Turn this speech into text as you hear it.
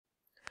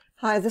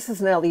Hi, this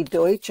is Nellie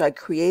Deutsch. I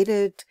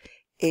created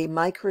a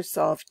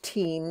Microsoft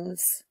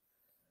Teams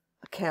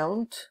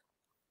account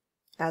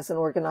as an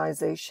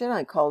organization.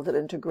 I called it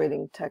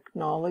Integrating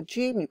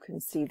Technology. You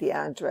can see the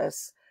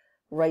address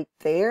right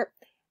there.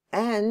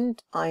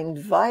 And I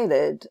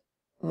invited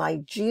my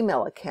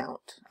Gmail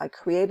account. I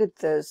created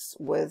this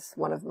with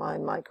one of my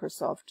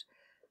Microsoft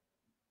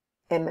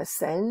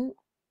MSN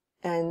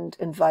and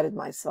invited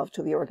myself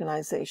to the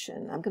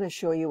organization. I'm going to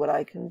show you what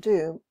I can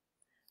do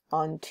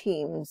on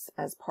Teams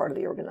as part of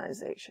the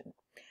organization.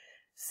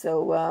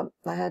 So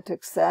I had to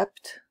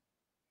accept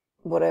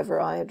whatever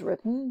I had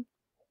written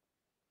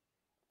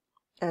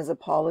as a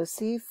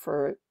policy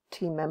for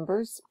team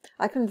members.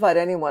 I can invite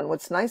anyone.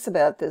 What's nice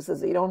about this is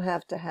that you don't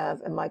have to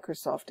have a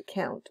Microsoft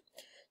account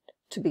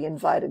to be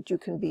invited. You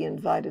can be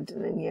invited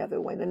in any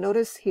other way. Now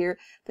notice here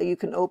that you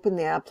can open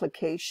the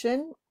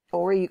application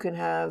or you can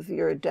have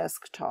your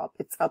desktop.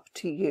 It's up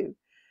to you.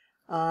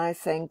 I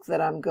think that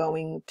I'm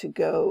going to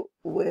go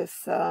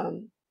with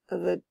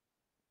the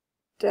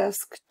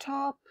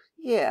desktop.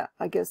 Yeah,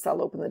 I guess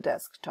I'll open the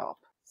desktop.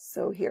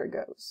 So here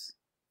goes.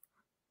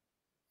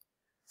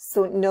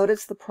 So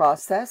notice the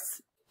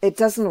process. It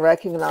doesn't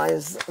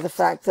recognize the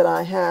fact that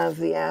I have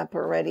the app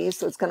already,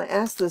 so it's going to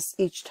ask this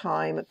each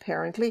time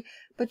apparently,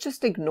 but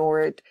just ignore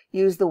it.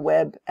 Use the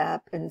web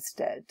app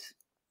instead.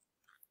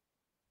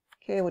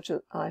 Okay, which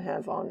I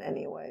have on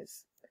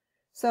anyways.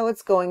 So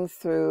it's going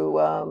through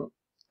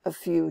a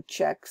few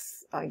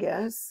checks, I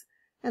guess,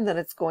 and then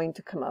it's going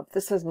to come up.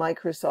 This is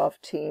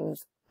Microsoft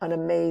Teams, an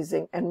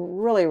amazing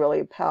and really,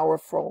 really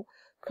powerful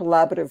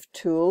collaborative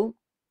tool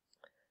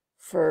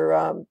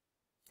for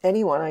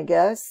anyone, I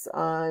guess.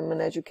 I'm an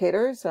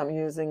educator, so I'm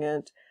using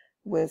it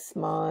with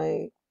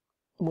my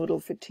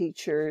Moodle for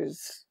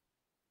Teachers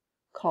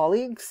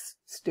colleagues,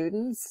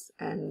 students,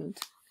 and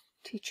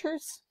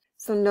teachers.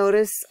 So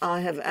notice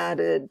I have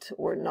added,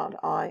 or not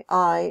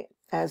I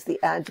as the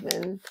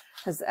admin,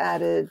 has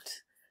added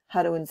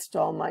how to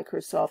install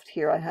Microsoft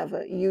here. I have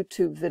a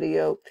YouTube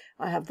video.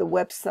 I have the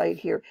website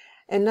here.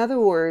 In other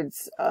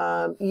words,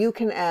 you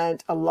can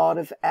add a lot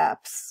of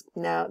apps.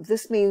 Now,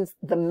 this means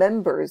the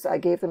members, I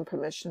gave them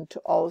permission to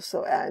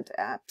also add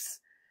apps.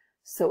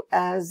 So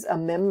as a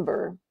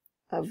member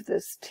of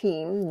this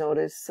team,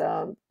 notice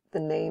the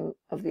name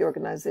of the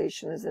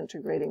organization is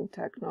Integrating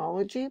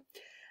Technology.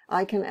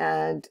 I can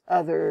add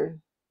other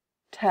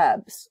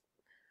tabs,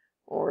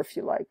 or if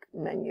you like,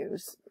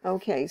 menus.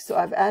 Okay, so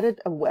I've added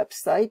a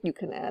website. You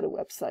can add a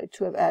website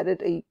too. I've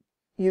added a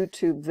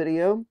YouTube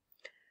video.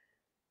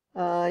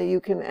 You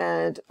can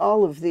add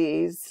all of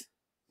these.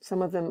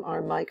 Some of them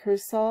are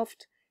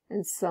Microsoft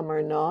and some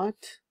are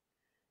not.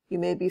 You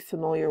may be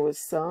familiar with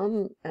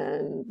some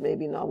and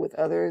maybe not with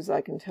others. I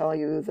can tell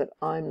you that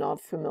I'm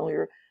not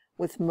familiar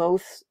with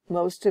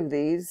most of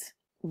these,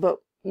 but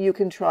you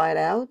can try it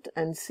out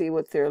and see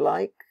what they're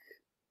like.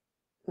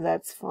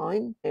 That's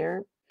fine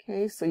there.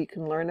 Okay, so you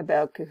can learn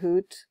about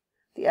Kahoot.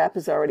 The app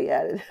is already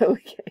added.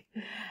 Okay,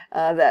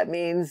 that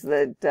means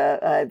that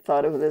I had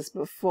thought of this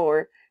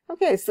before.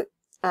 Okay, so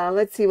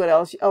let's see what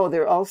else. Oh,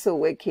 there are also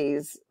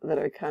wikis that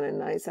are kind of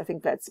nice. I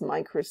think that's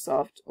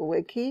Microsoft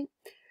Wiki.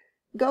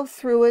 Go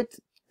through it,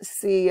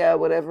 see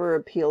whatever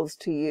appeals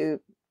to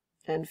you,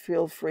 and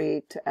feel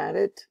free to add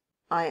it.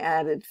 I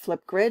added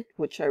Flipgrid,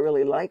 which I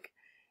really like.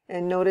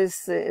 And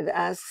notice it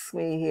asks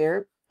me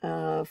here,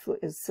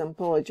 is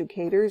simple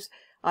educators.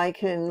 I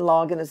can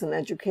log in as an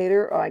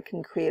educator, or I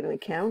can create an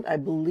account. I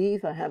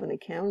believe I have an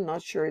account. I'm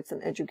not sure it's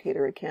an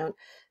educator account,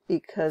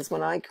 because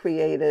when I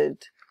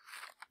created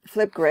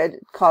Flipgrid,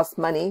 it cost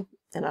money,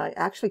 and I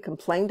actually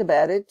complained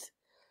about it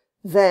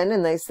then,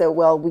 and they said,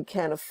 well, we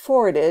can't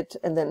afford it,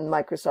 and then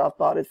Microsoft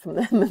bought it from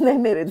them, and they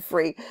made it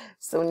free.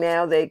 So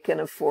now they can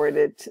afford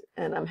it,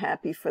 and I'm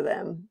happy for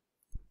them.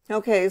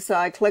 Okay, so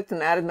I clicked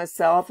and added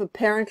myself.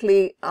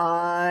 Apparently,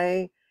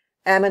 I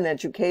am an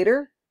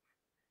educator.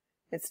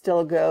 It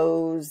still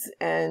goes,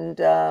 and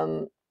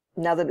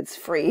now that it's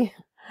free,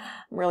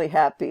 I'm really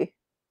happy.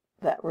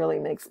 That really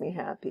makes me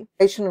happy.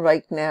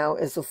 Right now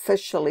is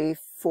officially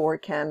for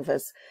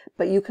Canvas,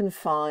 but you can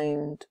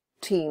find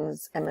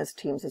Teams, MS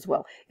Teams as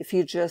well, if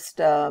you just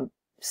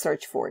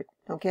search for it,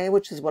 okay,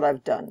 which is what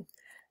I've done.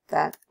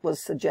 That was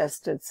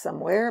suggested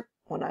somewhere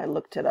when I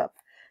looked it up.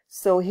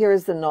 So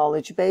here's the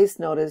knowledge base.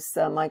 Notice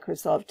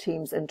Microsoft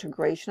Teams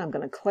integration. I'm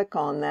going to click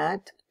on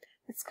that.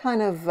 It's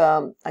kind of,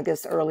 I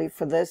guess, early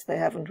for this. They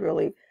haven't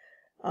really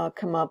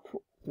come up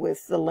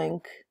with the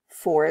link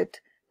for it,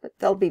 but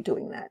they'll be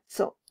doing that.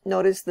 So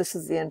notice this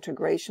is the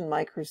integration,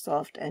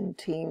 Microsoft and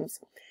Teams.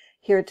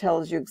 Here it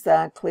tells you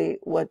exactly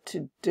what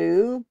to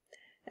do,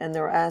 and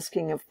they're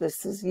asking if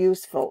this is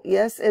useful.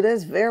 Yes, it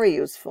is very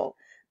useful,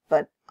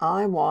 but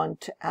I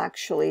want to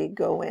actually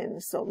go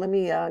in. So let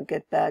me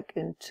get back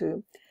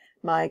into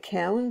my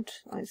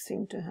account. I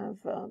seem to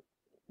have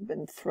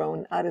been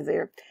thrown out of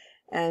there.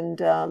 And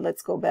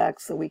let's go back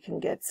so we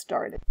can get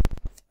started.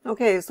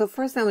 Okay, so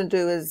first thing I'm going to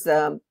do is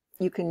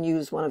you can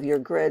use one of your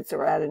grids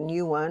or add a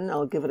new one.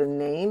 I'll give it a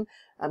name.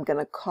 I'm going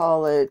to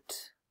call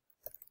it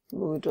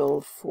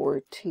Moodle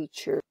for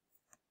Teachers.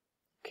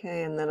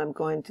 Okay, and then I'm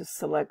going to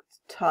select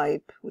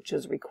type, which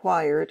is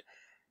required.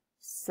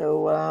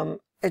 So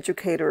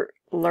educator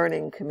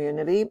learning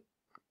community.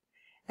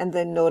 And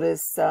then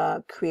notice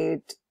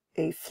create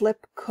a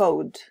flip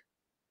code.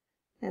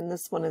 And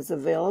this one is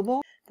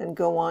available. Then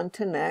go on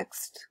to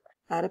next.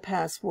 Add a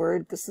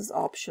password. This is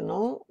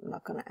optional. I'm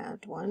not going to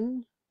add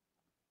one.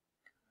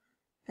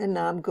 And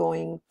now I'm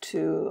going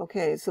to,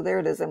 okay, so there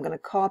it is. I'm going to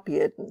copy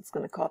it. And it's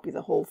going to copy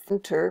the whole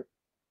enter.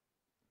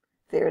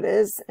 There it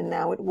is. And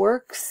now it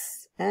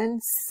works.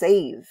 And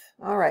save.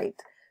 All right.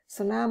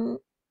 So now I'm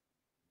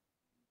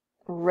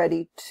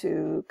ready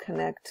to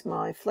connect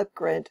my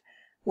Flipgrid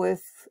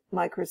with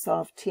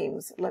Microsoft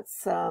Teams.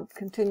 Let's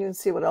continue and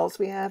see what else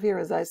we have here.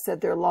 As I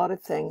said, there are a lot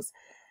of things,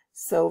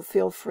 so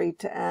feel free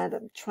to add.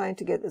 I'm trying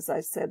to get, as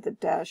I said, the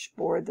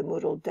dashboard, the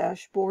Moodle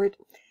dashboard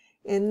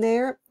in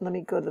there. Let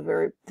me go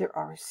to there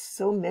are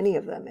so many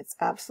of them. It's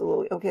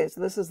absolutely, okay,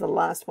 so this is the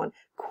last one,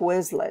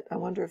 Quizlet. I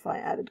wonder if I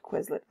added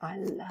Quizlet. I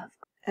love,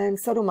 and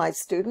so do my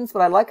students.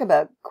 What I like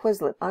about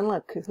Quizlet,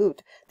 unlike Kahoot,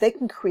 they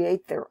can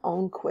create their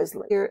own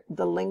Quizlet. Here,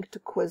 the link to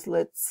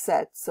Quizlet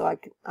set, so I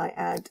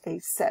add a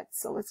set.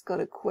 So let's go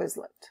to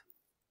Quizlet.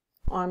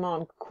 I'm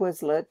on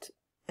Quizlet,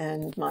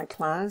 and my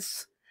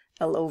class,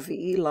 LOVE,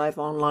 Live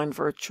Online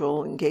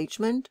Virtual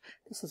Engagement.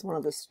 This is one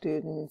of the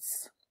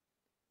students.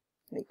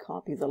 Let me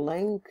copy the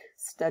link,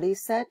 study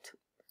set.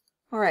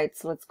 All right,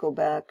 so let's go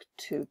back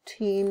to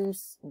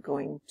Teams. I'm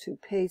going to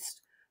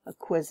paste a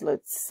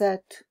Quizlet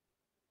set.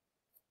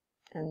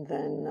 And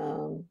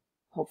then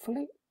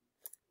hopefully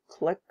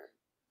click,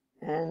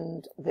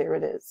 and there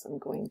it is. I'm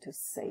going to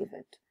save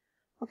it.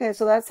 Okay,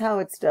 so that's how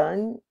it's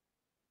done,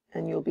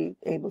 and you'll be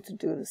able to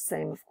do the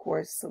same, of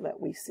course, so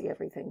that we see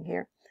everything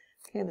here.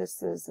 Okay,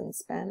 this is in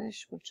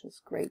Spanish, which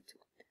is great.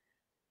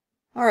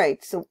 All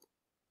right, so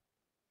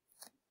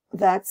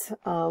that's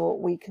what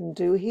we can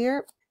do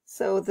here.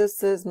 So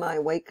this is my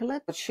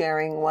Wakelet,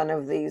 sharing one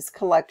of these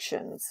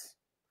collections.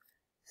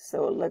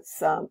 So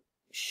let's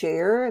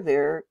share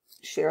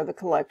the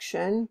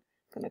collection.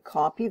 I'm going to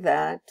copy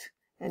that,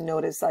 and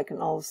notice I can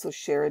also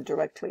share it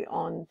directly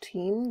on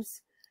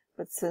Teams,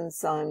 but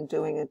since I'm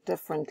doing it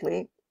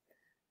differently,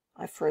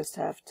 I first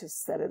have to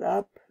set it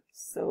up.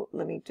 So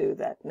let me do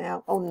that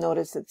now. Oh,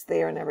 notice it's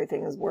there and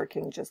everything is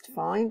working just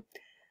fine,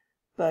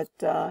 but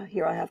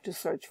here I have to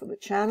search for the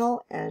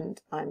channel,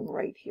 and I'm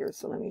right here,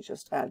 so let me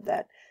just add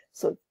that.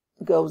 So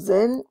it goes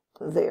in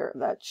there.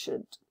 That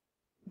should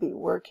be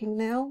working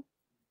now.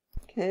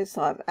 Okay,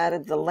 so I've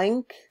added the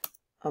link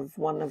of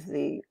one of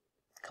the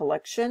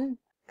collection.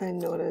 And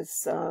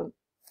notice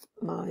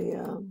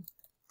my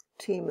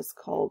team is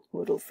called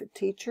Moodle for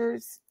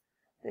Teachers.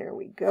 There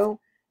we go.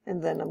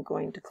 And then I'm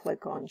going to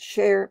click on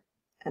share,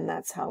 and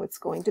that's how it's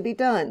going to be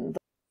done.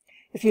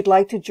 If you'd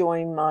like to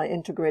join my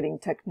Integrating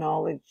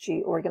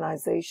Technology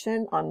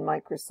organization on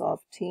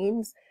Microsoft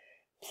Teams,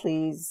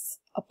 please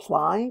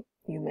apply.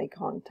 You may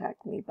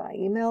contact me by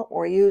email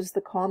or use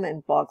the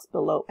comment box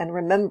below. And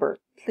remember,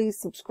 please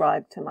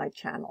subscribe to my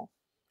channel.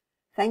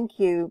 Thank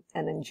you,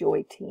 and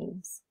enjoy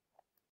Teams.